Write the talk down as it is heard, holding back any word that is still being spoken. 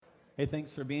Hey,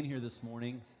 thanks for being here this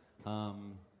morning.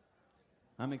 I'm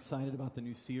excited about the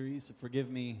new series. Forgive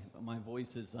me, my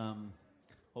voice is,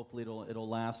 hopefully it'll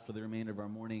last for the remainder of our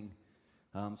morning.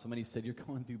 Somebody said, you're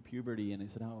going through puberty, and I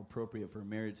said, how appropriate for a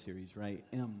marriage series, right?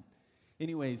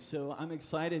 Anyways, so I'm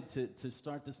excited to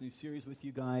start this new series with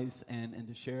you guys and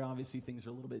to share. Obviously, things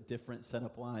are a little bit different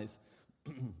setup-wise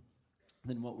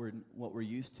than what we're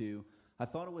used to. I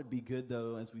thought it would be good,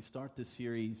 though, as we start this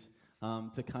series,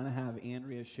 to kind of have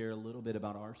Andrea share a little bit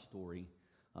about our story.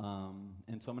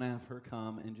 And so I'm going to have her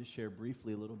come and just share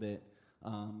briefly a little bit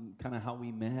kind of how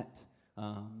we met,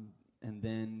 and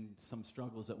then some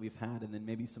struggles that we've had, and then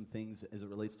maybe some things as it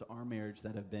relates to our marriage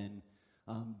that have been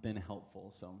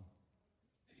helpful. So,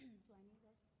 Do I need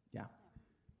this? yeah.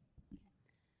 No.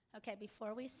 Okay,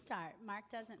 before we start, Mark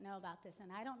doesn't know about this, and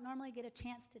I don't normally get a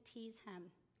chance to tease him.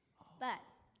 But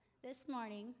this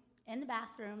morning, in the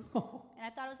bathroom, and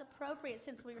I thought it was appropriate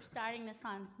since we were starting this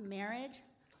on marriage,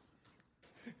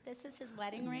 this is his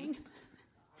wedding ring.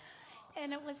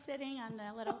 And it was sitting on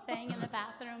the little thing in the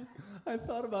bathroom. I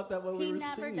thought about that when we were singing.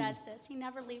 He never does this. He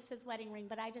never leaves his wedding ring,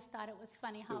 but I just thought it was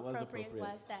funny how appropriate it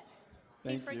was that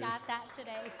he forgot that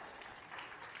today.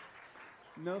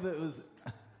 No, that was,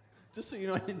 just so you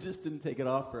know, I didn't take it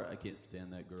off for, I can't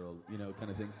stand that girl,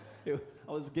 kind of thing.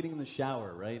 I was getting in the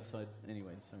shower, right? So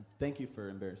thank you for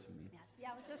embarrassing me. Yes, yeah,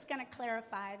 I was just going to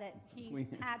clarify that he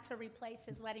had to replace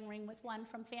his wedding ring with one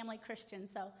from Family Christian,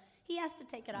 so he has to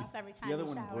take it off every time he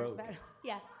showers. The other one broke. But,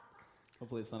 yeah.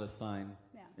 Hopefully it's not a sign.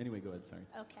 Yeah. Anyway, go ahead, sorry.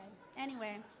 Okay.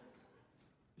 Anyway,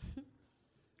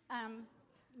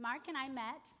 Mark and I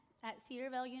met at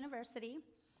Cedarville University.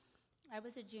 I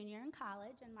was a junior in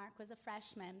college, and Mark was a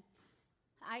freshman.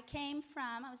 I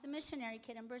was the missionary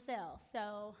kid in Brazil,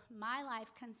 so my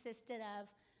life consisted of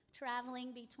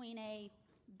traveling between a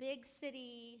big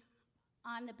city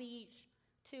on the beach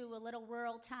to a little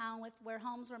rural town where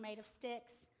homes were made of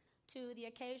sticks, to the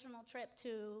occasional trip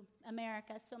to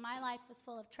America. So my life was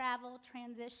full of travel,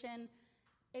 transition,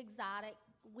 exotic,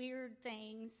 weird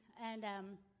things. And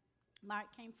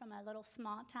Mark came from a little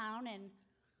small town in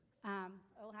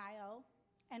Ohio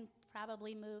and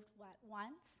probably moved,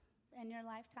 once in your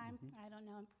lifetime? Mm-hmm. I don't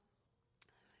know.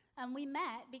 And we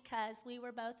met because we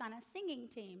were both on a singing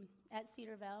team at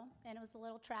Cedarville, and it was a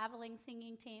little traveling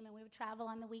singing team, and we would travel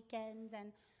on the weekends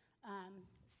and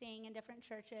sing in different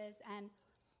churches. And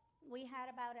we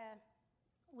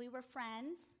were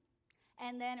friends,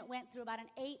 and then it went through about an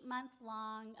 8-month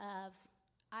long of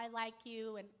I like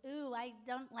you and ooh, I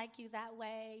don't like you that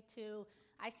way to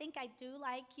I think I do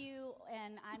like you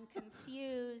and I'm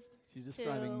confused. She's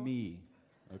describing me.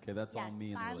 Okay, that's all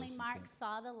me in the relationship. Finally Mark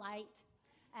saw the light,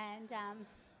 and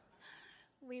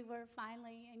we were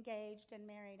finally engaged and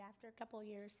married after a couple of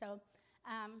years. So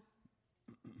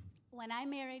when I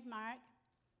married Mark,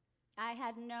 I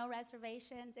had no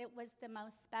reservations. It was the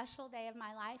most special day of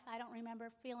my life. I don't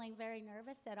remember feeling very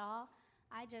nervous at all.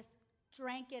 I just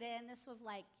drank it in. This was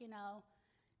like,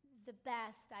 the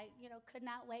best. I, could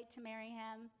not wait to marry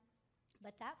him.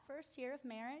 But that first year of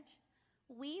marriage,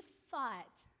 we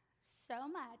fought so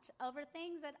much over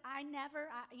things that I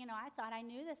thought I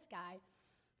knew this guy.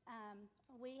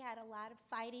 We had a lot of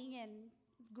fighting and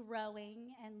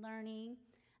growing and learning.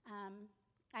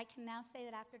 I can now say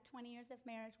that after 20 years of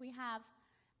marriage, we have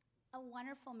a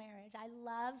wonderful marriage. I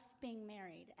love being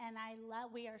married, and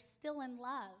we are still in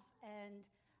love. And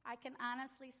I can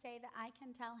honestly say that I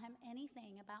can tell him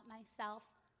anything about myself,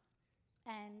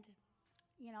 and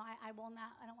I will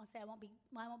not. I don't want to say I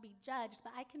won't be judged,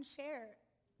 but I can share.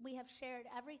 We have shared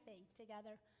everything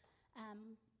together,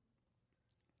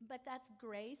 but that's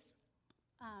grace.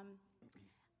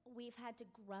 We've had to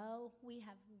grow. We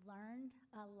have learned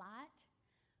a lot.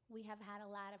 We have had a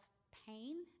lot of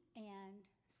pain and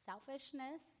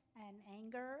selfishness and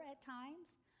anger at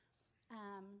times.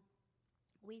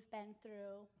 We've been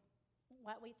through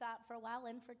what we thought for a while,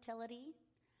 infertility.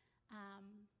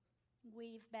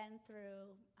 We've been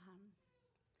through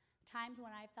times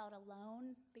when I felt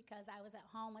alone because I was at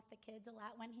home with the kids a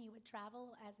lot when he would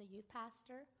travel as a youth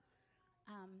pastor.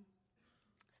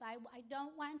 So I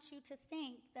don't want you to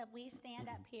think that we stand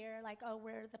up here like, oh,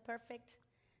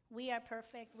 we are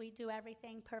perfect, we do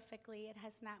everything perfectly. It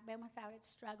has not been without its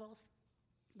struggles,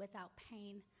 without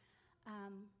pain.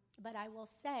 But I will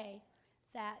say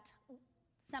that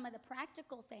some of the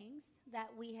practical things that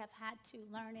we have had to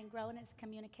learn and grow in is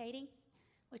communicating,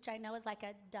 which I know is like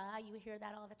a duh. You hear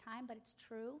that all the time, but it's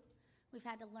true. We've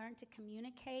had to learn to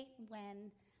communicate.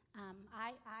 When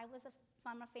I was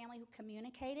from a family who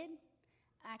communicated,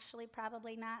 actually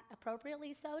probably not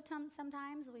appropriately so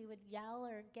sometimes. We would yell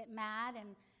or get mad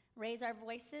and raise our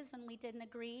voices when we didn't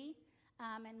agree.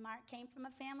 And Mark came from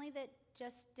a family that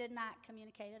just did not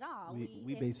communicate at all.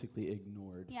 We basically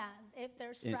ignored. Yeah, if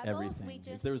there's struggles, everything. we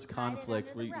just if there was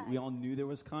conflict, we all knew there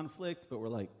was conflict, but we're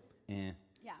like, eh.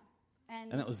 Yeah.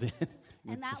 And that was it.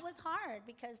 And that was hard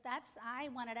because I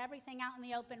wanted everything out in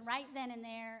the open right then and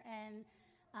there, and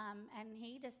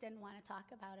he just didn't want to talk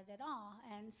about it at all.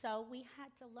 And so we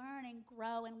had to learn and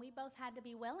grow, and we both had to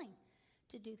be willing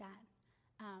to do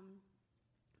that.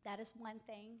 That is one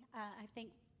thing. I think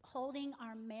holding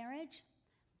our marriage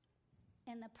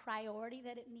and the priority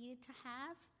that it needed to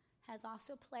have has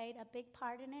also played a big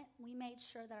part in it. We made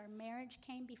sure that our marriage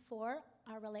came before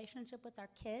our relationship with our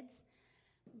kids.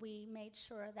 We made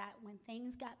sure that when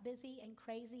things got busy and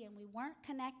crazy and we weren't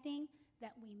connecting,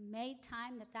 that we made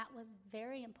time, that was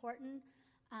very important.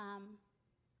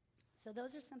 So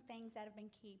those are some things that have been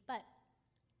key. But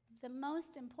the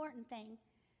most important thing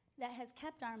that has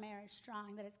kept our marriage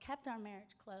strong, that has kept our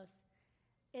marriage close,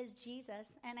 is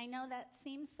Jesus. And I know that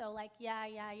seems so like,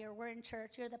 we're in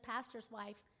church, you're the pastor's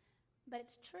wife. But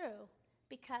it's true,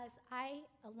 because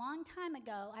a long time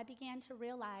ago, I began to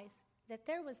realize that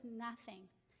there was nothing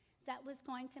that was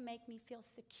going to make me feel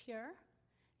secure,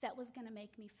 that was going to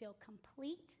make me feel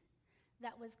complete,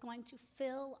 that was going to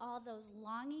fill all those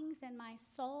longings in my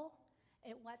soul.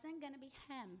 It wasn't going to be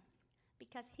him,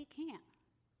 because he can't.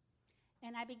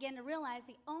 And I began to realize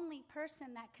the only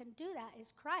person that can do that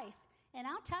is Christ. And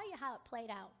I'll tell you how it played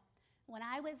out. When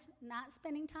I was not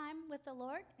spending time with the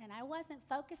Lord and I wasn't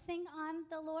focusing on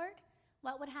the Lord,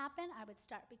 what would happen? I would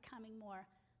start becoming more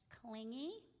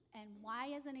clingy. And why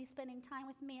isn't he spending time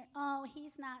with me? Oh,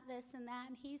 he's not this and that,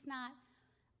 and he's not.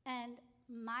 And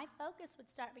my focus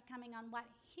would start becoming on what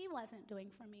he wasn't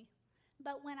doing for me.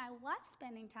 But when I was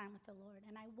spending time with the Lord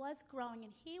and I was growing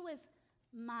and he was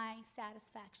my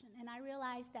satisfaction, and I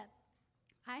realized that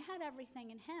I had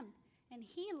everything in him, and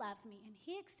he loved me, and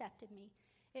he accepted me,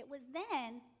 it was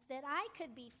then that I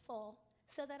could be full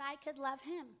so that I could love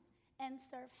him and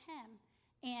serve him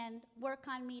and work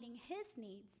on meeting his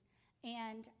needs.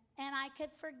 And I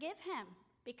could forgive him,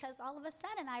 because all of a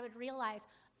sudden I would realize,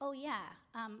 oh yeah,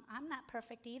 I'm not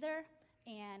perfect either,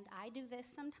 and I do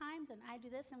this sometimes, and I do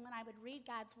this. And when I would read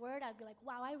God's word, I'd be like,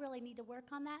 wow, I really need to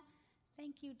work on that.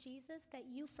 Thank you, Jesus, that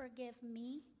you forgive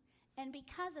me, and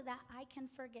because of that, I can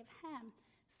forgive him.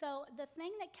 So the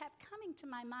thing that kept coming to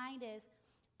my mind is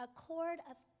a cord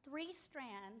of 3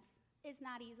 strands is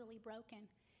not easily broken.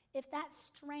 If that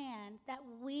strand that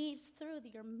weaves through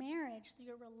your marriage, through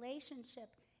your relationship,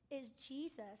 is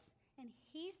Jesus, and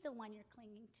he's the one you're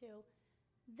clinging to,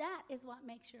 that is what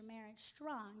makes your marriage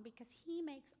strong, because he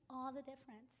makes all the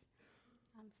difference.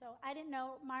 So I didn't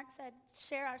know, Mark said,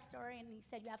 share our story, and he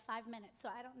said you have 5 minutes, so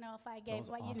I don't know if I gave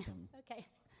what awesome. You know. Okay.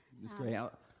 It's great.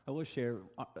 I will share,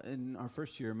 in our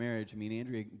first year of marriage,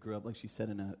 Andrea grew up, like she said,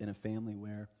 in a family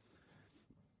where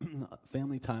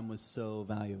family time was so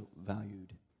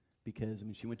valued, because,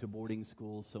 she went to boarding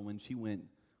school, so when she would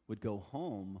go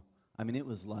home, it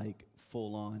was like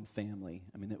full-on family.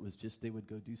 It was just, they would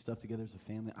go do stuff together as a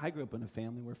family. I grew up in a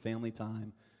family where family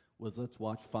time was, let's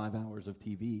watch 5 hours of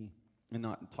TV and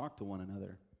not talk to one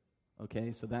another.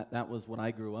 Okay, so that was what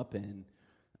I grew up in.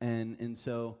 And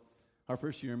so our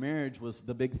first year of marriage was,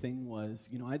 the big thing was,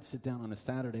 I'd sit down on a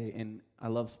Saturday, and I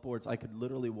love sports. I could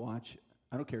literally watch,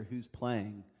 I don't care who's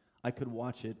playing, I could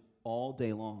watch it all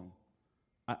day long.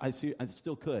 I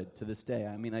still could to this day.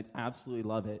 I absolutely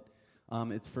love it.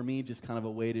 It's for me just kind of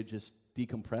a way to just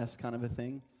decompress, kind of a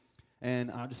thing. And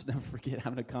I'll just never forget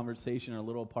having a conversation in a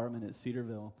little apartment at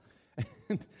Cedarville.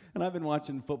 And I've been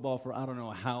watching football for I don't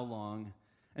know how long.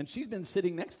 And she's been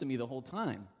sitting next to me the whole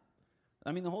time.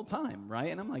 The whole time,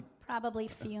 right? And I'm like... Probably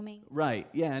fuming. Right,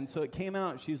 yeah. And so it came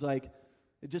out. She's like,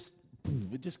 it just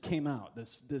came out,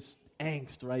 this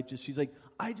angst, right? She's like,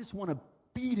 I just want to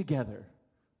be together.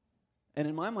 And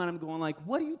in my mind, I'm going like,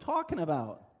 what are you talking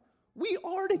about? We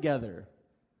are together.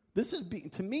 This is,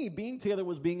 to me, being together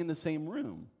was being in the same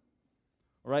room.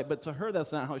 All right, but to her,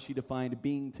 that's not how she defined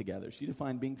being together. She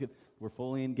defined being together, we're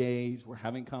fully engaged, we're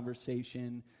having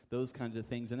conversation, those kinds of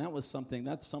things. And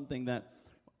that's something that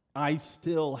I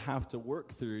still have to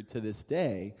work through to this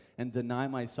day and deny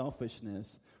my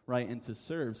selfishness, right, and to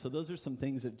serve. So those are some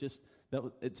things that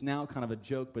it's now kind of a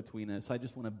joke between us. I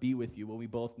just want to be with you. Well, we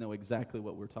both know exactly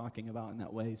what we're talking about in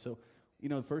that way. So,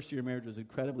 the first year of marriage was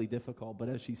incredibly difficult, but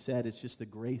as she said, it's just the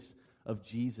grace of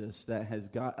Jesus that has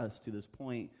got us to this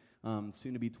point,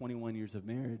 soon to be 21 years of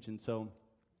marriage. And so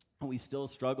we still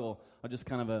struggle. Just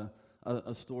kind of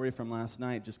a story from last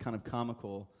night, just kind of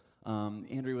comical.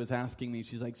 Andrea was asking me,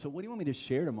 she's like, so what do you want me to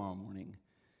share tomorrow morning?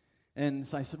 And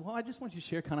so I said, well, I just want you to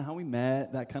share kind of how we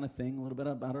met, that kind of thing, a little bit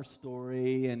about our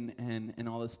story and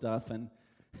all this stuff. And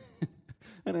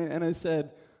and I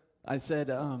said, I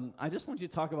just want you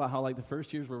to talk about how like the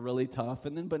first years were really tough,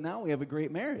 but now we have a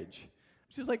great marriage.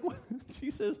 She's like, what? She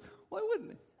says, why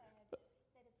wouldn't it?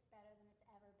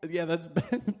 Yeah, that's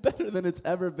better than it's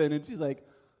ever been. And she's like,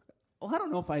 well, I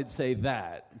don't know if I'd say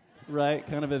that, right?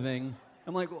 Kind of a thing.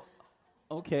 I'm like, well,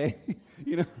 okay,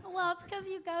 Well, it's because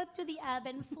you go through the ebb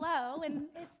and flow, and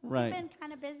it's right. been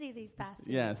kind of busy these past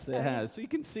years. Yes, it has. So you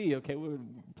can see, okay, we'll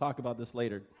talk about this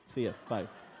later. See ya. Bye.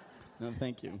 No,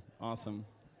 thank you. Awesome.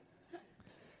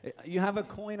 You have a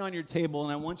coin on your table,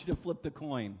 and I want you to flip the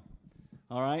coin.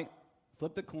 All right?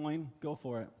 Flip the coin. Go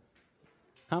for it.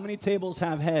 How many tables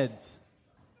have heads?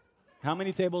 How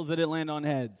many tables did it land on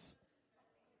heads?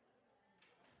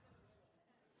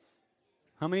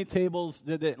 How many tables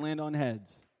did it land on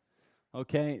heads?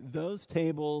 Okay, those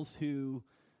tables who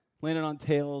landed on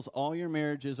tails, all your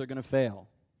marriages are going to fail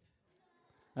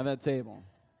at that table.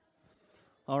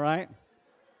 All right?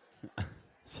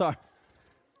 Sorry.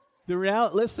 The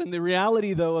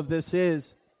reality, though, of this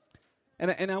is,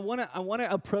 and I want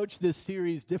to approach this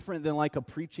series different than like a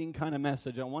preaching kind of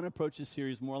message. I want to approach this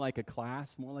series more like a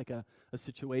class, more like a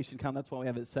situation kind of. That's why we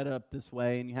have it set up this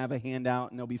way, and you have a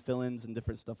handout, and there'll be fill-ins and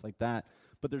different stuff like that.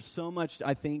 But there's so much,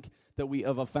 I think, that we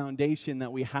of a foundation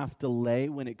that we have to lay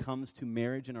when it comes to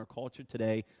marriage in our culture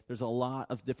today. There's a lot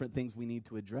of different things we need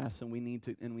to address, and we need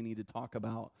to talk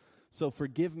about. So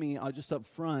forgive me, I'll just up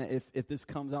front if this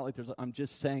comes out like I'm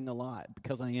just saying a lot,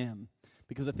 because I am,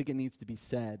 because I think it needs to be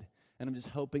said. And I'm just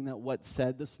hoping that what's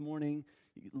said this morning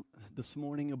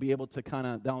you'll be able to kind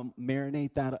of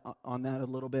marinate that on that a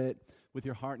little bit with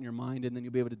your heart and your mind, and then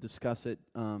you'll be able to discuss it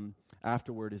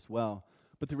afterward as well.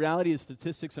 But the reality is,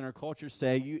 statistics in our culture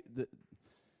say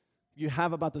you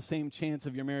have about the same chance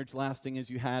of your marriage lasting as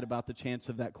you had about the chance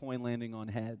of that coin landing on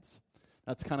heads.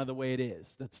 That's kind of the way it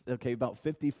is. That's okay. About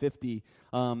 50-50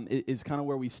 is kind of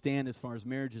where we stand as far as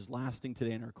marriages lasting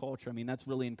today in our culture. I mean, that's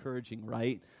really encouraging,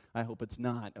 right? I hope it's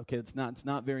not. Okay, it's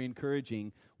not very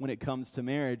encouraging when it comes to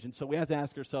marriage. And so we have to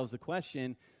ask ourselves the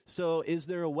question, so is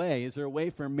there a way? Is there a way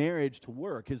for marriage to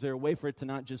work? Is there a way for it to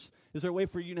not just, is there a way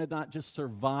for you to not just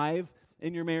survive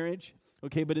in your marriage?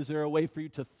 Okay, but is there a way for you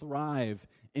to thrive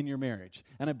in your marriage?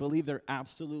 And I believe there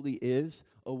absolutely is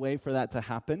a way for that to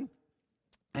happen.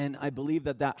 And I believe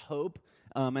that hope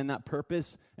and that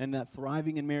purpose and that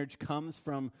thriving in marriage comes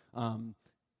from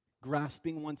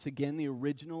grasping once again the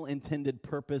original intended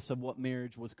purpose of what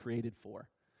marriage was created for.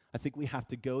 I think we have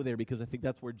to go there because I think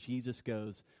that's where Jesus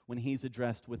goes when he's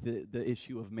addressed with the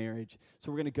issue of marriage.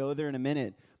 So we're going to go there in a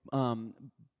minute.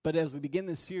 But as we begin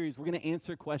this series, we're going to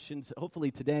answer questions, hopefully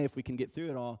today if we can get through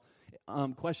it all.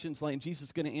 Questions like, and Jesus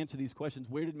is going to answer these questions.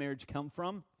 Where did marriage come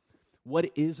from? What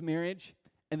is marriage?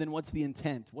 And then what's the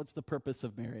intent? What's the purpose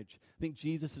of marriage? I think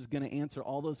Jesus is going to answer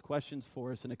all those questions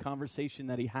for us in a conversation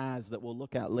that he has that we'll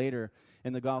look at later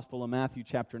in the Gospel of Matthew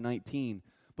chapter 19.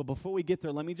 But before we get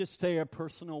there, let me just say a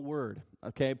personal word,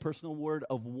 okay? A personal word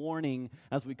of warning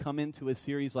as we come into a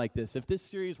series like this. If this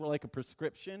series were like a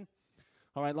prescription,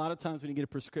 all right, a lot of times when you get a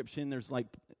prescription, there's like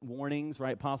warnings,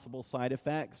 right, possible side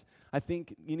effects. I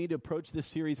think you need to approach this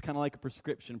series kind of like a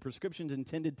prescription. Prescription's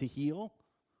intended to heal,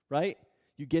 right?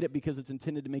 You get it because it's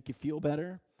intended to make you feel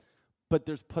better, but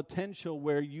there's potential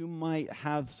where you might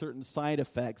have certain side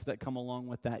effects that come along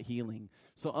with that healing.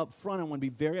 So up front, I want to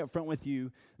be very upfront with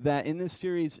you that in this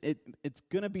series, it's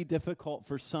going to be difficult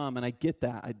for some, and I get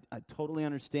that. I totally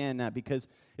understand that because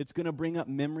it's going to bring up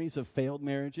memories of failed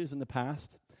marriages in the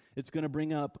past. It's going to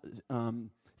bring up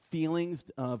feelings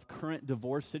of current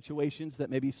divorce situations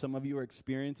that maybe some of you are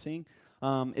experiencing.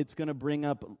 It's going to bring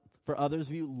up, for others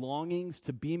of you, longings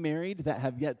to be married that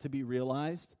have yet to be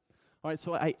realized. All right,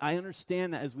 so I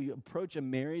understand that as we approach a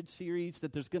marriage series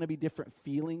that there's going to be different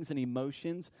feelings and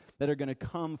emotions that are going to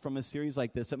come from a series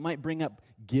like this. It might bring up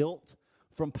guilt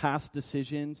from past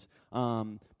decisions,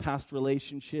 past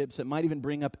relationships. It might even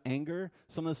bring up anger.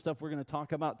 Some of the stuff we're going to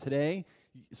talk about today,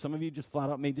 some of you just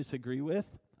flat out may disagree with.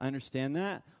 I understand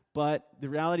that. But the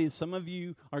reality is some of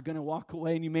you are going to walk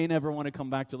away and you may never want to come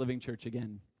back to Living Church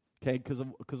again. Okay, because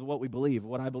of what we believe,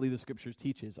 what I believe the Scriptures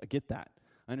teaches. I get that.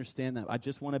 I understand that. I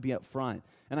just want to be up front.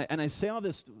 And I say all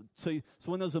this so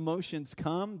when those emotions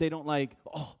come, they don't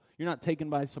you're not taken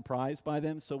by surprise by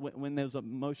them. So when those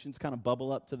emotions kind of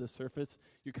bubble up to the surface,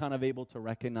 you're kind of able to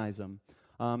recognize them.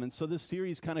 And so this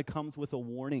series kind of comes with a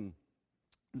warning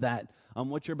that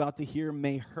what you're about to hear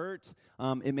may hurt.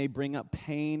 It may bring up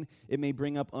pain. It may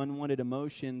bring up unwanted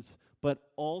emotions. But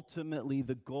ultimately,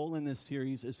 the goal in this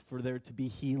series is for there to be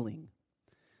healing.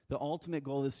 The ultimate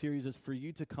goal of this series is for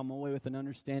you to come away with an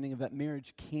understanding of that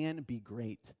marriage can be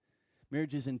great.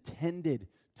 Marriage is intended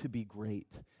to be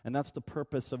great. And that's the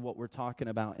purpose of what we're talking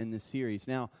about in this series.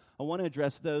 Now, I want to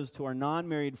address those to our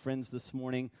non-married friends this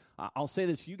morning. I'll say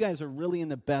this, you guys are really in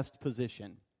the best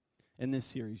position in this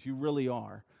series. You really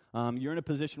are. You're in a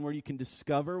position where you can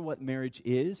discover what marriage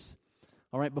is,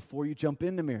 all right, before you jump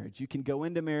into marriage. You can go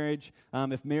into marriage,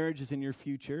 if marriage is in your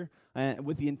future,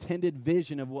 with the intended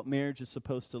vision of what marriage is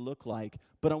supposed to look like.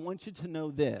 But I want you to know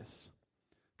this.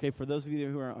 Okay, for those of you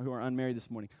who are unmarried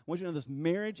this morning, I want you to know this.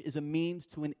 Marriage is a means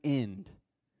to an end.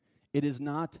 It is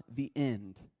not the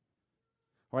end.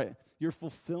 All right? Your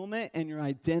fulfillment and your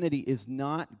identity is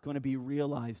not going to be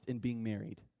realized in being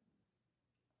married.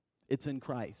 It's in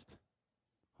Christ.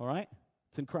 All right?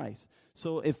 It's in Christ.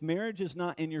 So if marriage is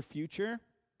not in your future,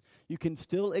 you can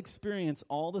still experience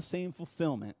all the same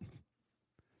fulfillment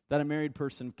that a married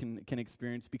person can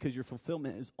experience, because your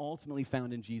fulfillment is ultimately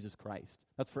found in Jesus Christ.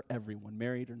 That's for everyone,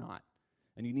 married or not.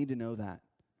 And you need to know that.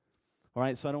 All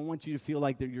right, so I don't want you to feel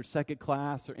like you're second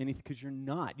class or anything, because you're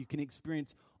not. You can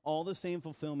experience all the same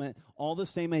fulfillment, all the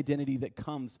same identity that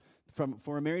comes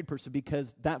for a married person,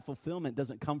 because that fulfillment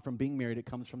doesn't come from being married. It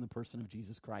comes from the person of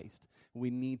Jesus Christ. We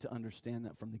need to understand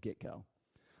that from the get-go.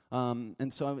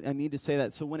 And so I need to say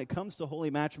that. So when it comes to holy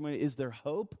matrimony, is there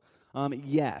hope?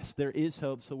 Yes, there is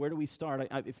hope. So where do we start?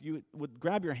 If you would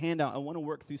grab your handout, I want to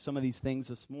work through some of these things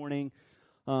this morning.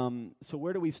 So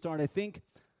where do we start? I think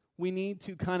we need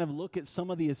to kind of look at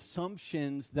some of the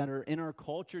assumptions that are in our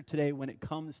culture today when it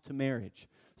comes to marriage.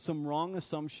 Some wrong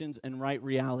assumptions and right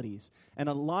realities. And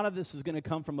a lot of this is going to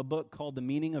come from a book called The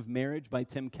Meaning of Marriage by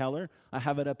Tim Keller. I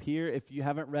have it up here. If you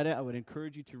haven't read it, I would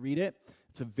encourage you to read it.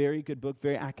 It's a very good book,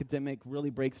 very academic, really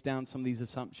breaks down some of these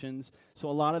assumptions. So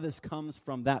a lot of this comes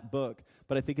from that book,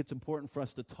 but I think it's important for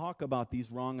us to talk about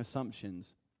these wrong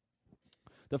assumptions.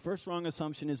 The first wrong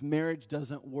assumption is marriage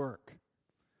doesn't work.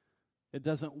 It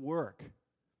doesn't work.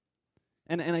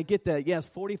 And I get that. Yes,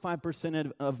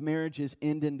 45% of marriages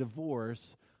end in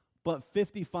divorce, but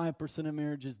 55% of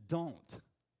marriages don't.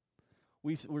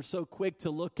 We're so quick to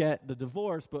look at the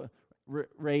divorce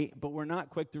rate, but we're not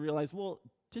quick to realize, well,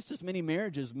 just as many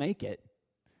marriages make it.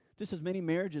 Just as many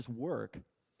marriages work.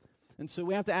 And so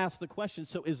we have to ask the question,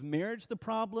 so is marriage the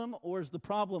problem, or is the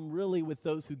problem really with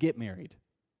those who get married?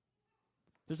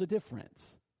 There's a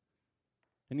difference.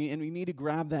 And we need to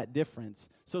grab that difference.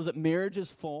 So is it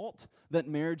marriage's fault that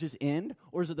marriages end,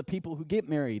 or is it the people who get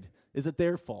married? Is it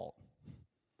their fault?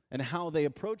 And how they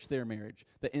approach their marriage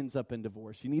that ends up in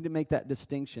divorce. You need to make that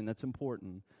distinction. That's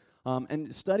important.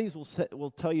 And studies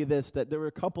will tell you this, that there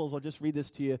were couples, I'll just read this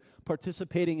to you,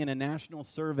 participating in a national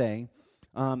survey,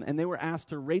 and they were asked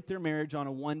to rate their marriage on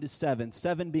a 1 to 7,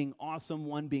 7 being awesome,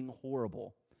 1 being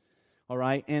horrible. All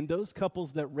right? And those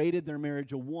couples that rated their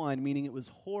marriage a 1, meaning it was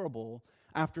horrible,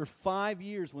 after 5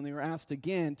 years, when they were asked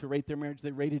again to rate their marriage,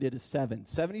 they rated it a 7.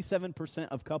 77%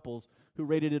 of couples who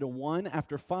rated it a 1,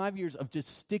 after 5 years of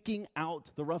just sticking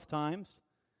out the rough times,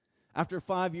 after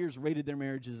 5 years rated their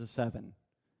marriage as a 7.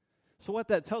 So what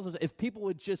that tells us, if people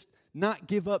would just not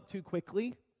give up too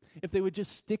quickly, if they would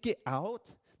just stick it out,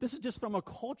 this is just from a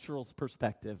cultural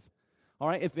perspective. All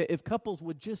right, if couples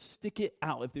would just stick it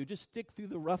out, if they would just stick through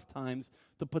the rough times,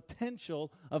 the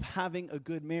potential of having a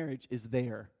good marriage is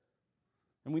there.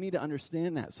 And we need to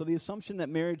understand that. So the assumption that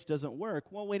marriage doesn't work,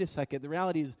 well, wait a second. The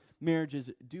reality is marriages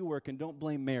do work, and don't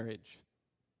blame marriage.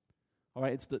 All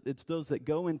right, it's those that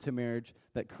go into marriage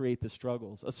that create the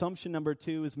struggles. Assumption number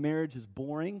 2 is marriage is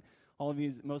boring.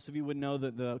 Most of you would know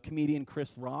that the comedian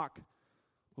Chris Rock,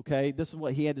 okay, this is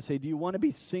what he had to say. Do you want to be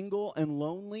single and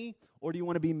lonely, or do you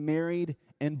want to be married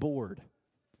and bored?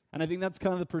 And I think that's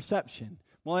kind of the perception.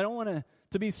 Well, I don't want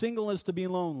to be single is to be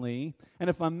lonely, and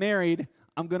if I'm married,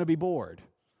 I'm going to be bored.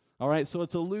 All right, so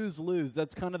it's a lose-lose.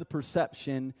 That's kind of the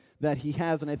perception that he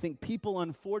has, and I think people,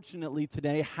 unfortunately,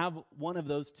 today have one of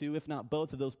those two, if not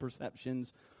both of those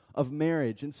perceptions of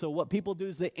marriage. And so what people do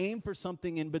is they aim for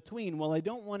something in between. Well, I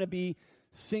don't want to be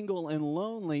single and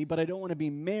lonely, but I don't want to be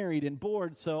married and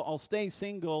bored, so I'll stay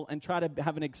single and try to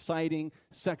have an exciting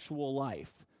sexual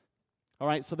life. All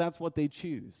right, so that's what they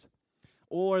choose.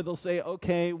 Or they'll say,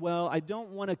 okay, well, I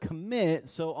don't want to commit,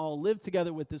 so I'll live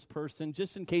together with this person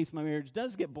just in case my marriage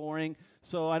does get boring,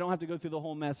 so I don't have to go through the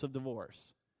whole mess of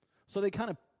divorce. So they kind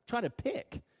of try to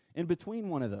pick in between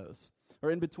one of those,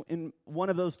 or in one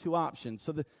of those two options.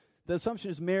 So the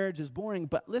assumption is marriage is boring,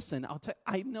 but listen,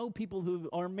 I know people who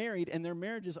are married and their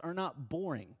marriages are not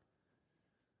boring.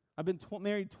 I've been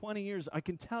married 20 years. I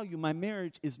can tell you my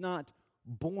marriage is not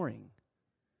boring.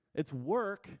 It's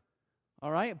work,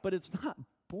 all right, but it's not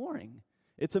boring.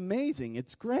 It's amazing.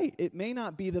 It's great. It may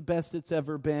not be the best it's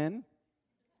ever been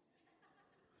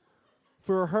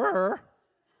for her,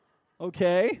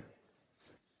 okay?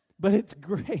 But it's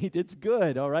great. It's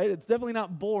good, all right? It's definitely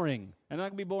not boring. And not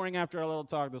going to be boring after our little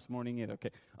talk this morning either, okay?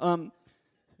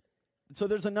 So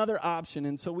there's another option,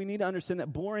 and so we need to understand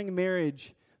that boring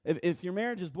marriage, if your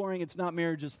marriage is boring, it's not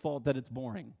marriage's fault that it's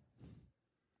boring.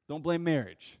 Don't blame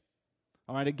marriage.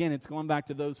 All right, again, it's going back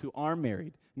to those who are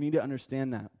married. You need to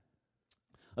understand that.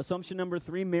 Assumption number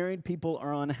 3, married people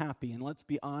are unhappy. And let's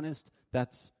be honest,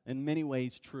 that's in many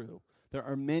ways true. There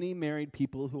are many married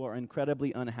people who are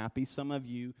incredibly unhappy. Some of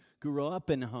you grew up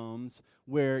in homes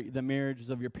where the marriages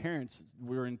of your parents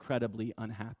were incredibly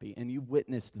unhappy, and you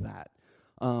witnessed that.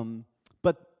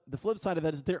 But the flip side of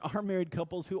that is there are married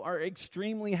couples who are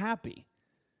extremely happy.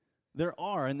 There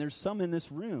are, and there's some in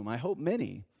this room. I hope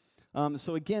many.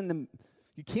 So again,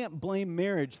 you can't blame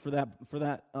marriage for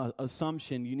that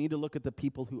assumption. You need to look at the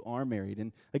people who are married.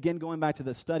 And again, going back to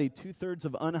the study, 2/3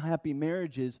 of unhappy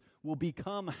marriages will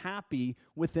become happy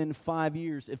within 5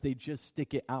 years if they just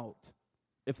stick it out.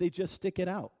 If they just stick it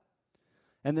out.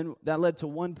 And then that led to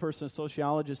one person, a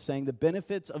sociologist, saying the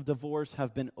benefits of divorce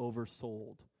have been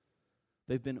oversold.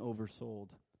 They've been oversold.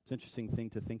 It's an interesting thing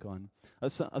to think on.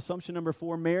 Assumption number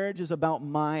 4, marriage is about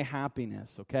my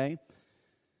happiness, okay?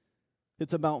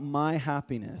 It's about my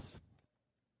happiness.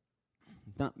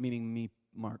 Not meaning me,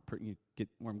 Mark, you get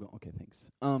where I'm going. Okay,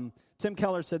 thanks. Tim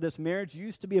Keller said this, marriage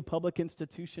used to be a public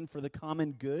institution for the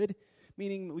common good,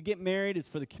 meaning we get married, it's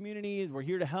for the community, we're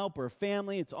here to help, we're a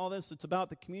family, it's all this, it's about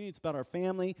the community, it's about our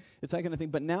family, it's that kind of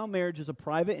thing. But now marriage is a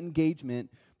private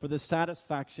engagement for the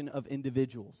satisfaction of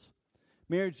individuals.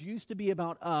 Marriage used to be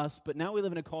about us, but now we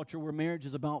live in a culture where marriage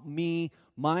is about me,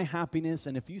 my happiness,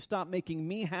 and if you stop making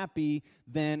me happy,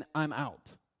 then I'm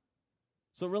out.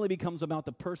 So it really becomes about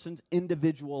the person's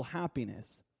individual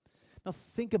happiness. Now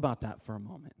think about that for a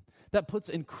moment. That puts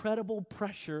incredible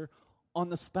pressure on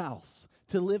the spouse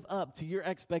to live up to your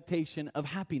expectation of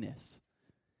happiness.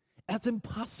 That's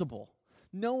impossible.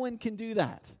 No one can do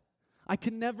that. I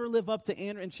can never live up to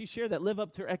Andrew, and she shared that, live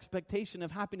up to her expectation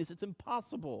of happiness. It's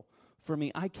impossible for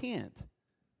me. I can't.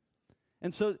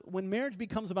 And so when marriage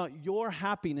becomes about your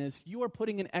happiness, you are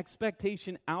putting an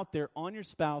expectation out there on your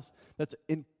spouse that's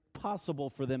impossible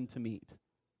for them to meet.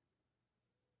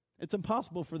 It's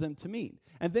impossible for them to meet.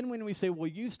 And then when we say, well,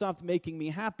 you stopped making me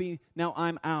happy, now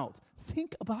I'm out.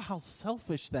 Think about how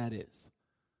selfish that is.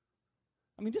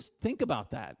 I mean, just think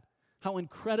about that. How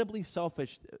incredibly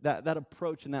selfish that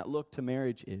approach and that look to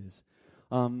marriage is.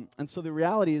 And so the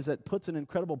reality is that puts an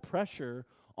incredible pressure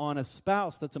on a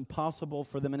spouse that's impossible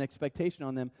for them, an expectation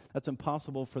on them that's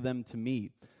impossible for them to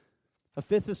meet. A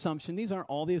fifth assumption, these aren't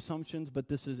all the assumptions, but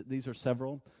these are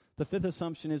several. The fifth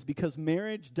assumption is because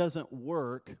marriage doesn't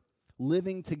work,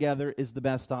 living together is the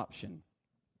best option.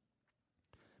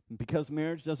 Because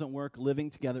marriage doesn't work, living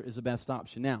together is the best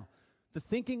option. Now, the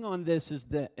thinking on this is,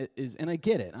 and I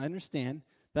get it, I understand,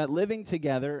 that living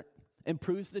together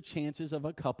improves the chances of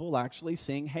a couple actually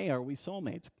saying, hey, are we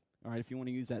soulmates? All right, if you want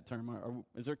to use that term,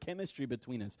 is there chemistry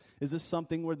between us? Is this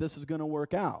something where this is going to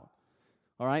work out?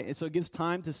 All right, and so it gives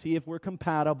time to see if we're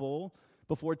compatible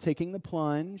before taking the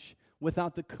plunge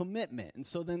without the commitment. And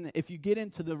so then if you get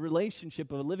into the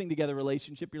relationship, of a living together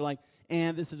relationship, you're like,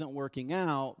 and this isn't working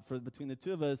out between the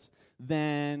two of us,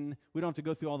 then we don't have to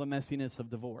go through all the messiness of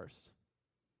divorce.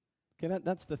 Okay,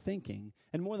 that's the thinking.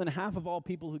 And more than half of all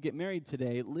people who get married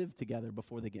today live together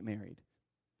before they get married.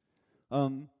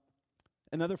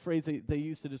 Another phrase they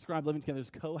use to describe living together is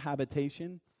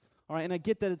cohabitation. All right, and I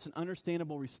get that it's an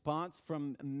understandable response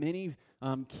from many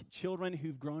children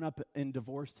who've grown up in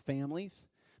divorced families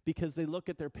because they look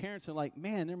at their parents and are like,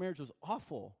 man, their marriage was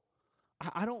awful.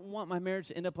 I don't want my marriage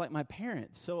to end up like my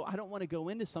parents, so I don't want to go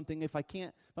into something if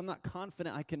I'm not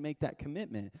confident I can make that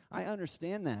commitment. I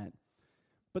understand that.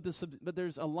 But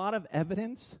there's a lot of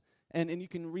evidence, and you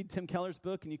can read Tim Keller's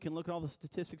book, and you can look at all the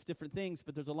statistics, different things,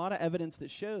 but there's a lot of evidence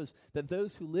that shows that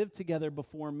those who live together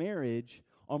before marriage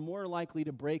are more likely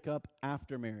to break up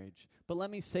after marriage. But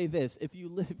let me say this, if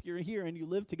you're here and you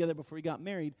live together before you got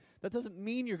married, that doesn't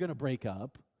mean you're going to break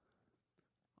up,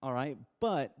 all right?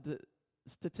 But the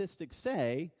statistics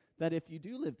say that if you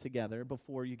do live together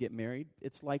before you get married,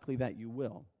 it's likely that you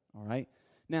will, all right?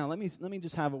 Now, let me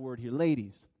just have a word here.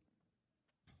 Ladies,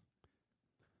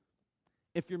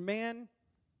 if your man,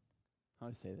 how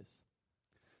do I say this,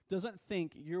 doesn't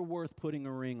think you're worth putting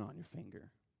a ring on your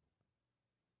finger,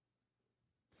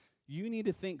 you need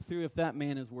to think through if that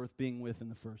man is worth being with in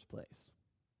the first place.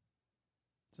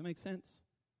 Does that make sense?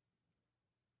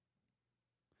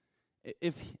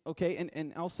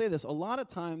 And I'll say this, a lot of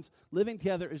times living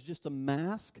together is just a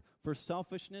mask for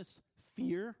selfishness,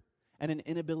 fear, and an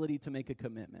inability to make a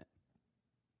commitment.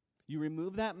 You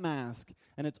remove that mask,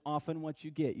 and it's often what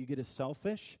you get. You get a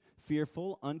selfish,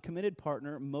 fearful, uncommitted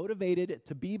partner motivated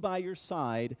to be by your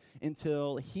side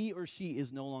until he or she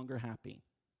is no longer happy.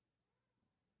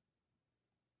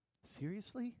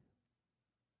 Seriously?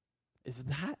 Is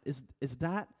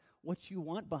that what you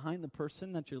want behind the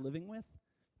person that you're living with?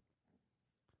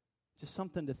 Just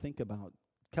something to think about.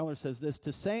 Keller says this,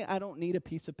 to say I don't need a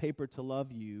piece of paper to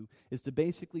love you is to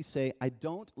basically say I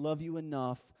don't love you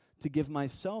enough to give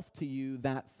myself to you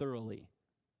that thoroughly.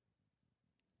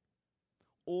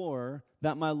 Or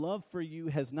that my love for you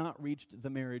has not reached the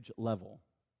marriage level.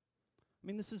 I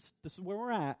mean, this is where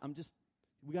we're at.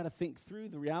 We got to think through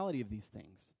the reality of these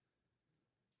things.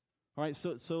 All right,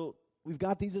 so we've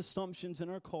got these assumptions in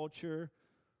our culture.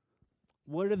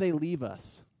 Where do they leave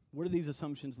us? Where do these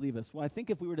assumptions leave us? Well, I think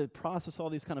if we were to process all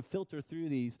these, kind of filter through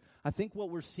these, I think what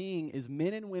we're seeing is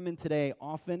men and women today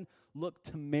often look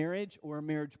to marriage or a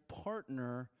marriage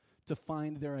partner to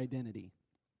find their identity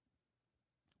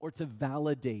or to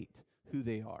validate who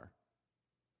they are,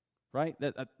 right?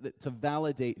 To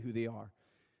validate who they are.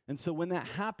 And so when that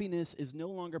happiness is no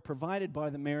longer provided by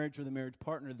the marriage or the marriage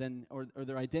partner, then or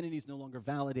their identity is no longer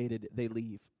validated, they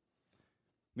leave.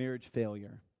 Marriage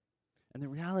failure. And the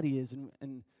reality is,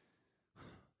 and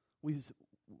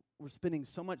we're spending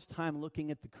so much time looking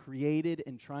at the created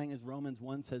and trying, as Romans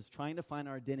 1 says, trying to find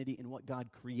our identity in what God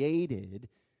created,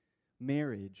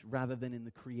 marriage, rather than in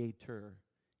the creator,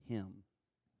 him.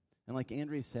 And like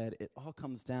Andrea said, it all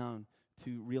comes down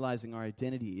to realizing our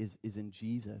identity is in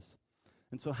Jesus.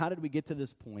 And so how did we get to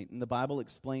this point? And the Bible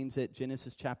explains it,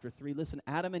 Genesis chapter 3. Listen,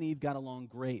 Adam and Eve got along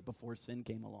great before sin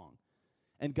came along.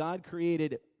 And God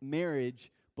created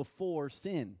marriage before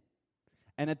sin.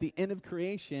 And at the end of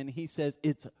creation, he says,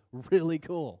 it's really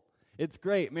cool. It's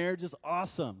great. Marriage is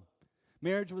awesome.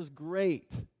 Marriage was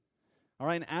great. All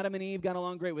right, and Adam and Eve got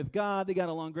along great with God. They got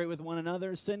along great with one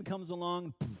another. Sin comes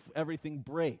along, everything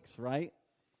breaks, right?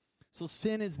 So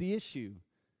sin is the issue.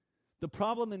 The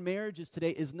problem in marriages today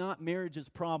is not marriage's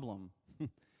problem.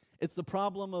 It's the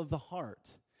problem of the heart.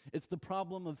 It's the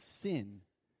problem of sin.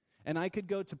 And I could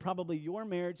go to probably your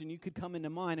marriage and you could come into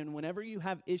mine, and whenever you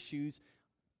have issues,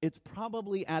 it's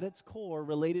probably at its core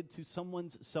related to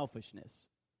someone's selfishness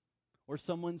or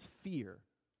someone's fear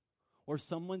or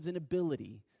someone's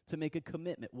inability to make a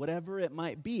commitment, whatever it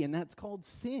might be, and that's called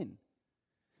sin.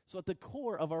 So at the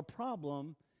core of our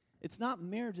problem, it's not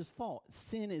marriage's fault.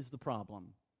 Sin is the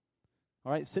problem.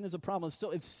 All right, sin is a problem.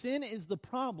 So if sin is the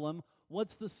problem,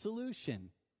 what's the solution?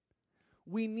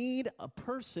 We need a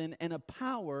person and a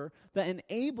power that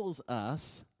enables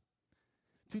us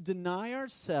to deny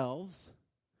ourselves,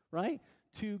 right?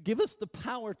 To give us the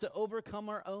power to overcome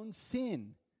our own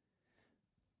sin.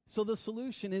 So the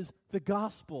solution is the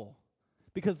gospel,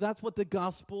 because that's what the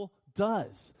gospel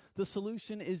does. The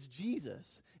solution is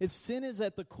Jesus. If sin is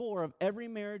at the core of every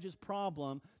marriage's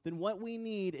problem, then what we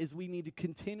need to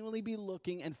continually be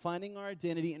looking and finding our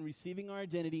identity and receiving our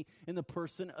identity in the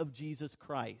person of Jesus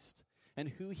Christ and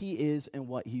who he is and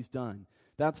what he's done.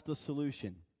 That's the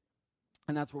solution.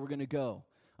 And that's where we're going to go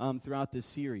throughout this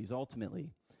series,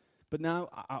 ultimately. But now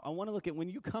I want to look at when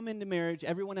you come into marriage,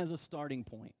 everyone has a starting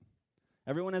point.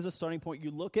 Everyone has a starting point.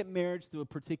 You look at marriage through a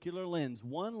particular lens.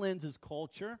 One lens is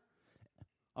culture.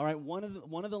 All right, one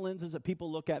of the lenses that people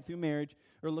look at through marriage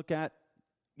to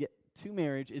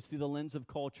marriage is through the lens of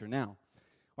culture. Now,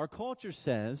 our culture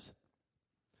says,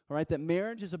 all right, that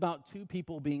marriage is about two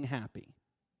people being happy.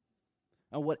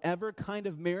 And whatever kind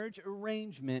of marriage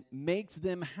arrangement makes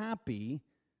them happy,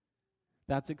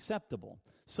 that's acceptable.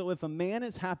 So if a man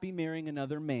is happy marrying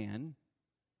another man,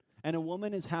 and a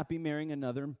woman is happy marrying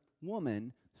another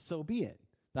woman, so be it.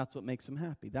 That's what makes them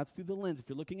happy. That's through the lens. If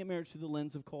you're looking at marriage through the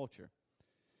lens of culture.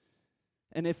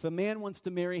 And if a man wants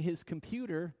to marry his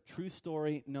computer, true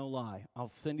story, no lie.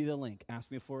 I'll send you the link. Ask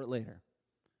me for it later.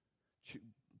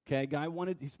 Okay,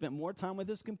 he spent more time with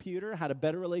his computer, had a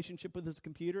better relationship with his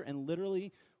computer, and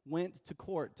literally went to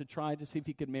court to try to see if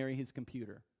he could marry his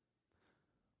computer.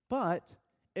 But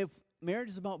if marriage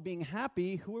is about being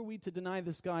happy, who are we to deny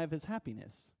this guy of his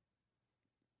happiness?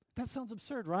 That sounds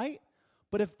absurd, right?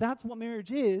 But if that's what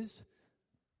marriage is,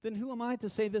 then who am I to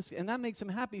say this, and that makes him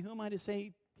happy, who am I to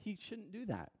say he shouldn't do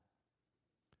that?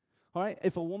 All right,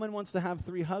 if a woman wants to have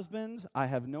 3 husbands, I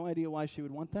have no idea why she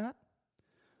would want that.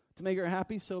 To make her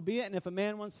happy, so be it. And if a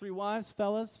man wants 3 wives,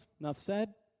 fellas, enough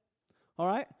said. All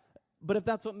right, but if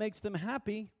that's what makes them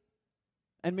happy,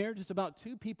 and marriage is about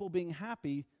 2 people being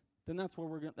happy, then that's where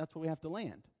we have to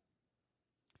land.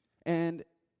 And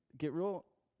get real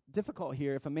difficult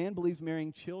here. If a man believes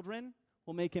marrying children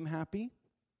will make him happy,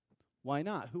 why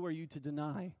not? Who are you to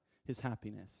deny his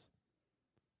happiness?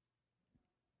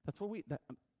 That's what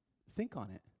think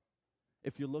on it.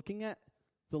 If you're looking at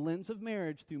the lens of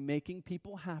marriage through making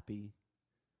people happy,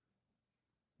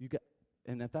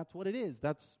 and if that's what it is,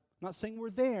 that's I'm not saying we're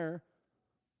there,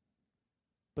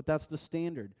 but that's the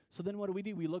standard. So then what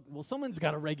do? We look, well, someone's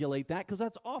got to regulate that because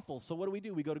that's awful. So what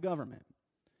do? We go to government.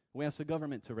 We ask the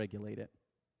government to regulate it.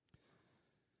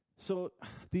 So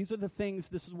these are the things,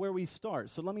 this is where we start.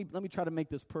 So let me try to make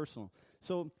this personal.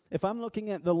 So if I'm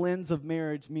looking at the lens of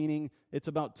marriage, meaning it's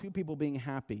about two people being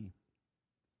happy,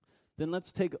 then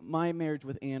let's take my marriage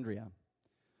with Andrea.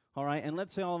 All right, and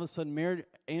let's say all of a sudden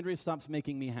Andrea stops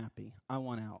making me happy. I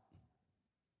want out.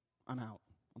 I'm out.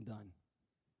 I'm done.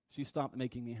 She stopped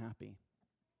making me happy.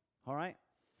 All right?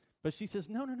 But she says,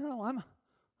 no,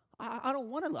 I don't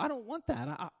want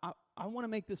that. I want to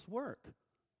make this work.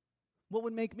 What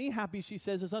would make me happy, she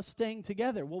says, is us staying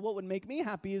together. Well, what would make me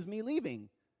happy is me leaving.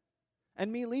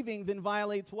 And me leaving then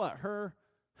violates what? Her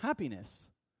happiness.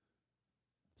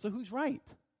 So who's right?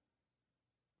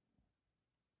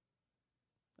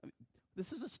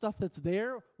 This is the stuff that's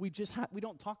there. We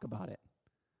don't talk about it.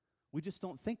 We just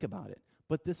don't think about it.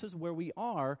 But this is where we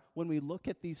are when we look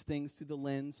at these things through the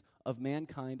lens of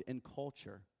mankind and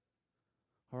culture.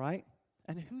 All right?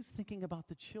 And who's thinking about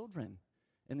the children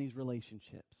in these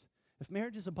relationships? If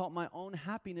marriage is about my own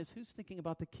happiness, who's thinking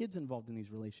about the kids involved in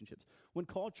these relationships? When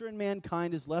culture and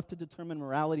mankind is left to determine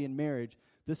morality in marriage,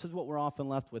 this is what we're often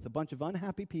left with. A bunch of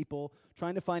unhappy people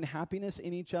trying to find happiness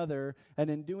in each other,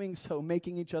 and in doing so,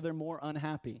 making each other more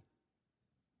unhappy.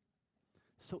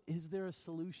 So is there a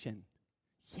solution?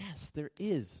 Yes, there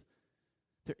is.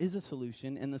 There is a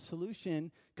solution, and the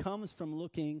solution comes from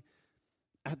looking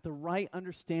at the right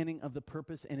understanding of the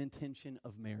purpose and intention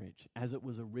of marriage as it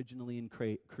was originally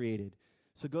created.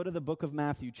 So go to the book of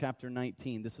Matthew, chapter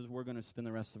 19. This is where we're going to spend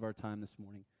the rest of our time this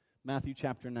morning. Matthew,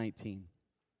 chapter 19.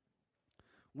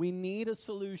 We need a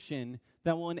solution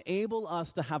that will enable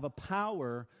us to have a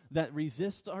power that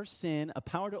resists our sin, a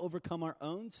power to overcome our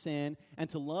own sin, and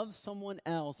to love someone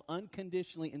else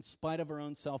unconditionally in spite of our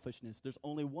own selfishness. There's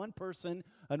only one person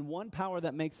and one power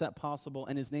that makes that possible,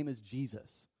 and his name is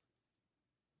Jesus.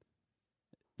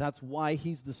 That's why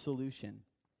he's the solution.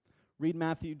 Read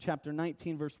Matthew chapter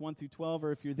 19, verse 1 through 12,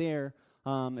 or if you're there,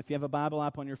 if you have a Bible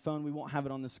app on your phone, we won't have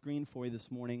it on the screen for you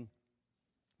this morning.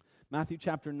 Matthew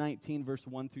chapter 19, verse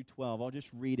 1 through 12. I'll just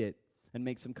read it and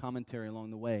make some commentary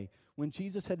along the way. When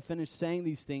Jesus had finished saying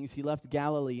these things, he left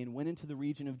Galilee and went into the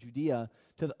region of Judea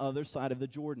to the other side of the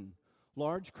Jordan.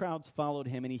 Large crowds followed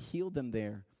him, and he healed them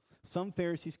there. Some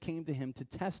Pharisees came to him to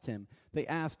test him. They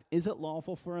asked, "Is it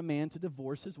lawful for a man to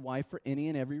divorce his wife for any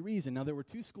and every reason?" Now, there were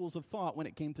two schools of thought when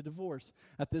it came to divorce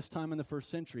at this time in the first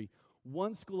century.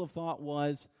 One school of thought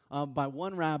was, by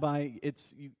one rabbi,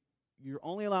 you're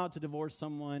only allowed to divorce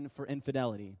someone for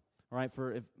infidelity, all right,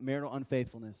 for marital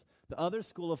unfaithfulness. The other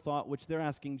school of thought, which they're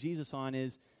asking Jesus on,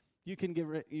 is you can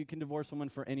divorce someone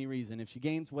for any reason. If she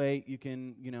gains weight, you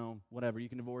can, whatever, you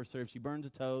can divorce her. If she burns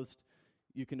a toast,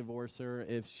 you can divorce her.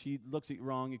 If she looks at you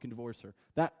wrong, you can divorce her.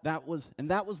 That was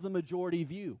the majority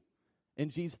view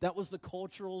in Jesus. That was the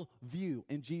cultural view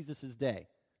in Jesus' day.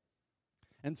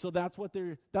 And so that's what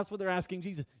they're asking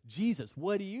Jesus. Jesus,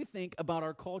 what do you think about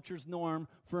our culture's norm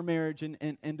for marriage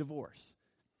and divorce?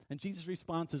 And Jesus'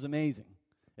 response is amazing.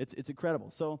 It's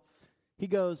incredible. So he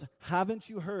goes, "Haven't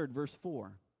you heard," verse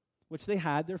 4, which they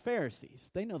had, they're Pharisees.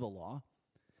 They know the law.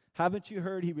 "Haven't you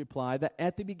heard," he replied, "that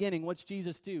at the beginning," what's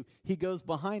Jesus do? He goes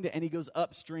behind it and he goes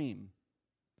upstream.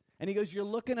 And he goes, "You're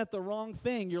looking at the wrong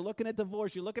thing. You're looking at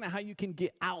divorce. You're looking at how you can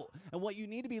get out. And what you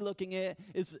need to be looking at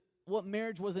is what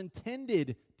marriage was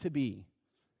intended to be.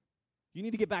 You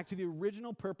need to get back to the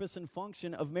original purpose and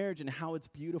function of marriage and how it's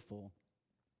beautiful."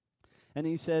 And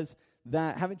he says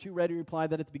that, "Haven't you read," he replied,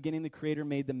 "that at the beginning the Creator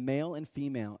made them male and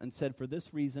female and said, for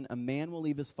this reason a man will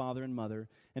leave his father and mother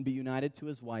and be united to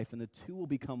his wife, and the two will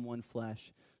become one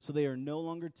flesh. So they are no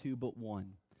longer two but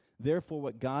one. Therefore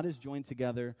what God has joined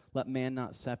together, let man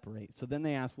not separate." So then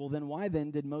they ask, well, then why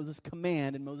then did Moses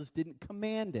command, and Moses didn't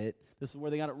command it? This is where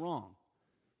they got it wrong.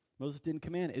 Moses didn't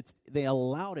command it. They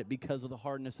allowed it because of the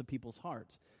hardness of people's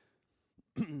hearts.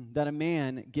 That a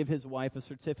man give his wife a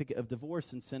certificate of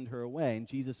divorce and send her away. And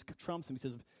Jesus trumps him.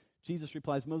 Jesus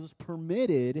replies, "Moses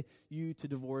permitted you to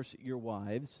divorce your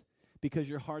wives because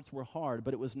your hearts were hard,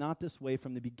 but it was not this way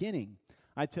from the beginning.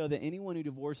 I tell you that anyone who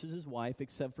divorces his wife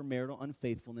except for marital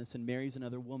unfaithfulness and marries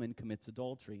another woman commits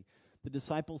adultery." The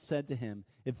disciples said to him,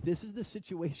 "If this is the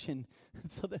situation,"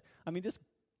 just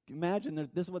imagine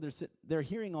this is what they're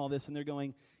hearing all this, and they're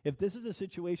going, if this is a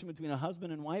situation between a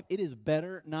husband and wife, it is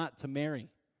better not to marry.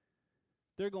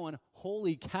 They're going,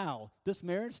 holy cow, this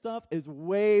marriage stuff is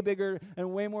way bigger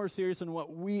and way more serious than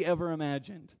what we ever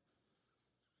imagined.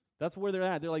 That's where they're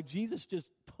at. They're like, Jesus just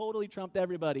totally trumped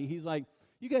everybody. He's like,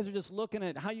 you guys are just looking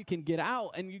at how you can get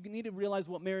out, and you need to realize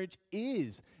what marriage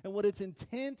is and what its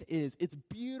intent is. It's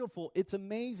beautiful. It's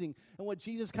amazing. And what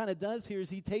Jesus kind of does here is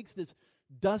he takes this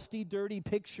dusty, dirty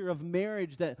picture of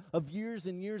marriage of years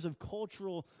and years of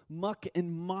cultural muck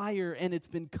and mire, and it's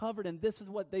been covered, and this is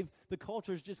what the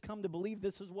culture has just come to believe.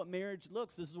 This is what marriage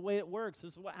looks. This is the way it works.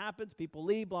 This is what happens. People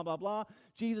leave, blah, blah, blah.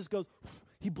 Jesus goes,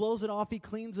 he blows it off, he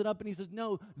cleans it up, and he says,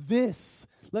 no,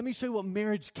 let me show you what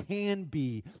marriage can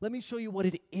be. Let me show you what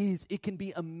it is. It can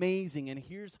be amazing, and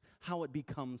here's how it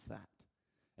becomes that.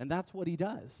 And that's what he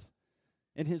does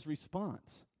in his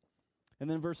response. And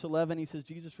then verse 11, he says,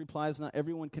 Jesus replies, not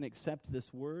everyone can accept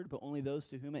this word, but only those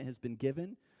to whom it has been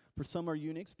given. For some are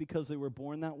eunuchs because they were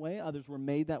born that way. Others were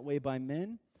made that way by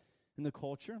men in the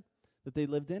culture that they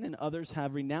lived in. And others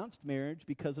have renounced marriage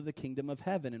because of the kingdom of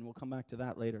heaven. And we'll come back to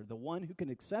that later. The one who can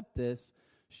accept this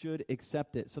should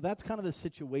accept it. So that's kind of the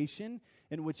situation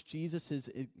in which Jesus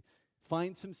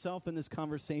finds himself in this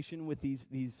conversation with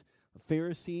these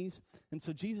Pharisees. And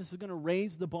so Jesus is going to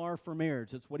raise the bar for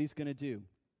marriage. That's what he's going to do.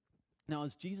 Now,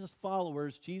 as Jesus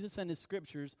followers, Jesus and his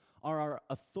scriptures are our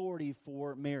authority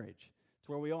for marriage. It's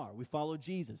where we are. We follow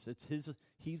Jesus.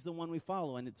 He's the one we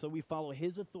follow. And so we follow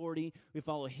his authority. We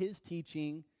follow his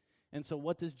teaching. And so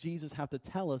what does Jesus have to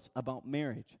tell us about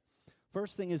marriage?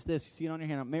 First thing is this. You see it on your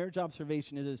handout. Marriage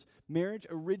observation is this. Marriage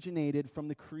originated from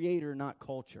the Creator, not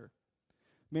culture.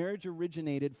 Marriage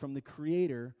originated from the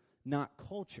Creator, not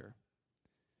culture.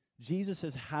 Jesus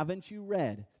says, haven't you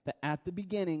read that at the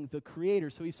beginning, the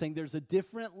Creator, so he's saying there's a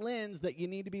different lens that you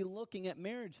need to be looking at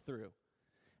marriage through.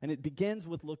 And it begins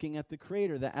with looking at the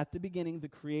Creator, that at the beginning, the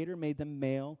Creator made them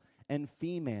male and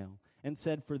female and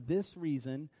said, for this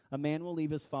reason, a man will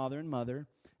leave his father and mother,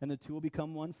 and the two will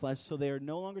become one flesh, so they are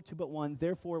no longer two but one.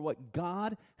 Therefore, what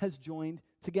God has joined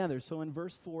together. So in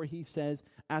verse 4, he says,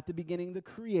 at the beginning, the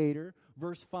Creator.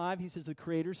 Verse 5, he says, the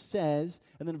Creator says.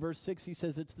 And then verse 6, he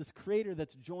says, it's this Creator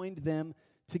that's joined them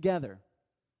together.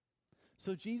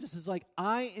 So Jesus is like,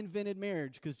 I invented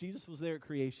marriage, because Jesus was there at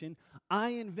creation. I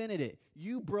invented it.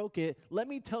 You broke it. Let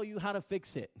me tell you how to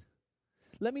fix it.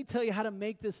 Let me tell you how to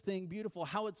make this thing beautiful,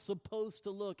 how it's supposed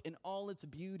to look in all its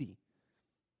beauty.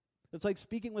 It's like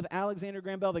speaking with Alexander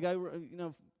Graham Bell, the guy,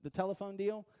 the telephone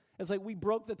deal. It's like we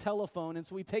broke the telephone, and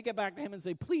so we take it back to him and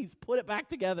say, please, put it back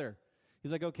together.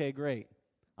 He's like, okay, great.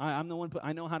 I'm the one,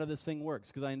 I know how this thing works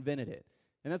because I invented it.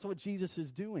 And that's what Jesus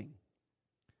is doing.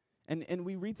 And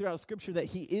we read throughout Scripture that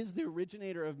he is the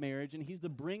originator of marriage, and he's the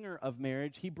bringer of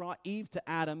marriage. He brought Eve to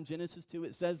Adam. Genesis 2,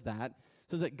 it says that.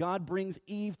 It says that God brings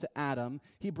Eve to Adam.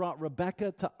 He brought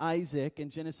Rebekah to Isaac in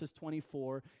Genesis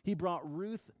 24. He brought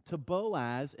Ruth to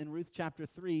Boaz in Ruth chapter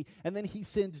 3. And then he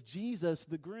sends Jesus,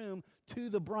 the groom, to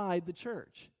the bride, the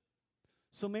church.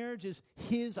 So marriage is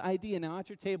his idea. Now at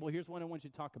your table, here's what I want you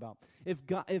to talk about.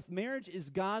 If marriage is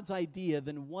God's idea,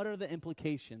 then what are the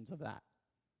implications of that?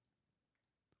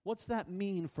 What's that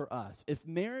mean for us? If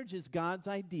marriage is God's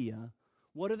idea,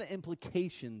 what are the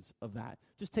implications of that?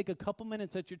 Just take a couple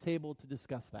minutes at your table to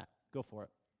discuss that. Go for it.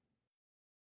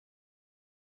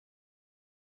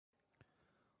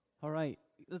 All right,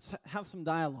 let's have some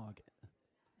dialogue.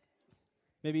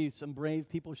 Maybe some brave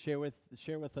people share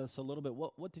with us a little bit.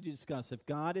 What did you discuss? If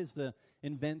God is the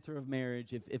inventor of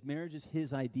marriage, if marriage is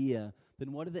his idea,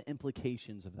 then what are the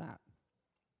implications of that?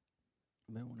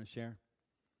 Anybody want to share?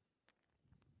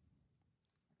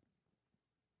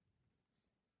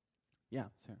 Yeah,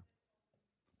 Sarah.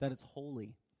 That it's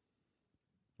holy,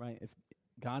 right? If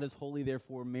God is holy,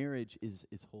 therefore marriage is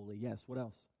holy. Yes, what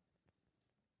else?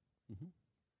 Mm-hmm.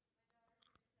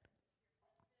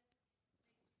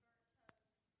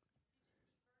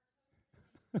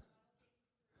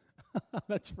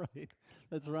 That's right.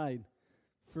 That's right.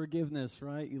 Forgiveness,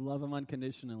 right? You love him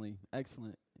unconditionally.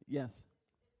 Excellent. Yes.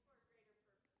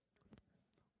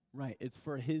 Right. It's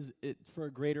for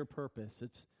a greater purpose.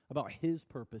 It's about his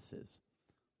purposes.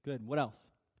 Good. What else?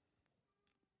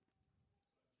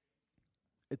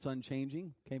 It's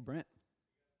unchanging. Okay, Brent.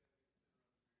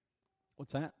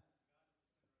 What's that?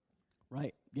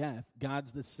 Right. Yeah. If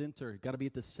God's the center, got to be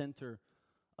at the center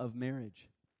of marriage.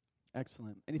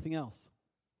 Excellent. Anything else?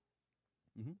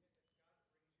 Mm-hmm.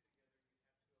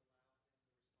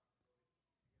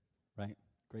 Right.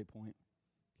 Great point.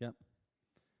 Yep.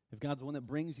 If God's the one that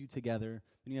brings you together,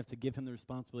 then you have to give him the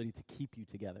responsibility to keep you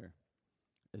together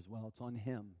as well. It's on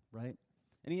him, right?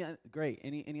 Great.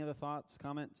 Any other thoughts,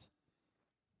 comments?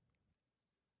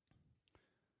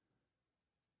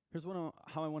 Here's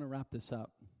how I want to wrap this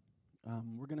up.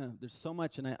 There's so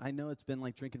much, and I know it's been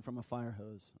like drinking from a fire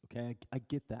hose, okay? I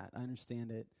get that. I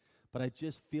understand it. But I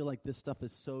just feel like this stuff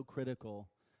is so critical,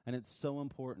 and it's so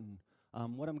important.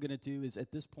 What I'm going to do is,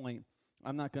 at this point,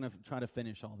 I'm not going to try to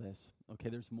finish all this, okay?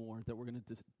 There's more that we're going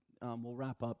to we'll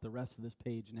wrap up the rest of this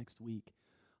page next week.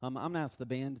 I'm going to ask the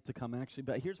band to come, actually,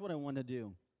 but here's what I want to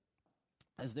do.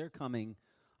 As they're coming,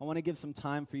 I want to give some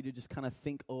time for you to just kind of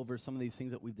think over some of these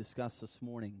things that we've discussed this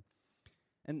morning.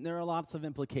 And there are lots of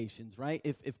implications, right?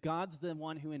 If God's the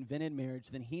one who invented marriage,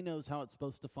 then he knows how it's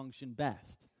supposed to function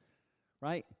best,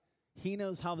 right? He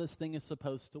knows how this thing is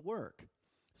supposed to work.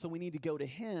 So we need to go to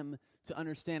him to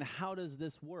understand, how does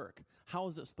this work? How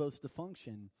is it supposed to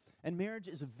function? And marriage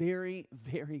is very,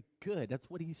 very good. That's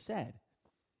what he said.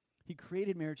 He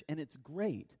created marriage, and it's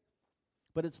great.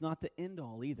 But it's not the end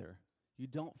all either. You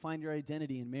don't find your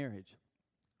identity in marriage.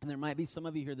 And there might be some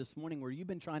of you here this morning where you've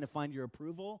been trying to find your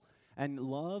approval and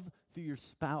love through your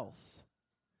spouse.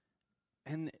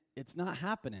 And it's not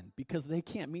happening because they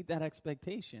can't meet that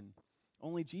expectation.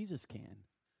 Only Jesus can,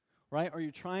 right? Or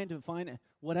you're trying to find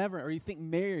whatever, or you think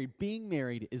being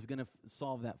married is going to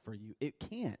solve that for you. It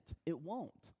can't. It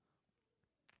won't.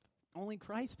 Only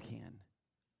Christ can.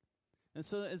 And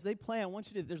so as they play, I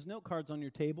want you to, there's note cards on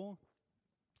your table.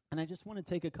 And I just want to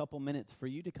take a couple minutes for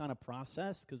you to kind of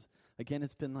process, because, again,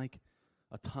 it's been like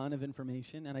a ton of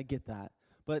information, and I get that.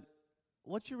 But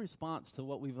what's your response to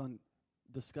what we've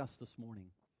discussed this morning,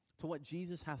 to what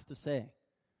Jesus has to say?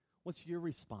 What's your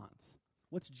response?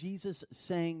 What's Jesus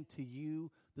saying to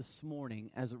you this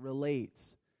morning as it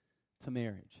relates to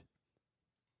marriage,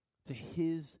 to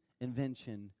his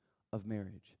invention of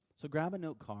marriage? So grab a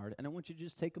note card, and I want you to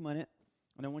just take a minute,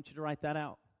 and I want you to write that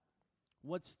out.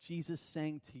 What's Jesus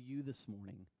saying to you this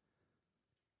morning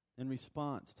in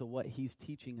response to what he's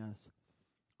teaching us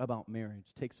about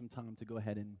marriage? Take some time to go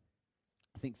ahead and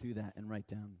think through that and write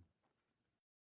down.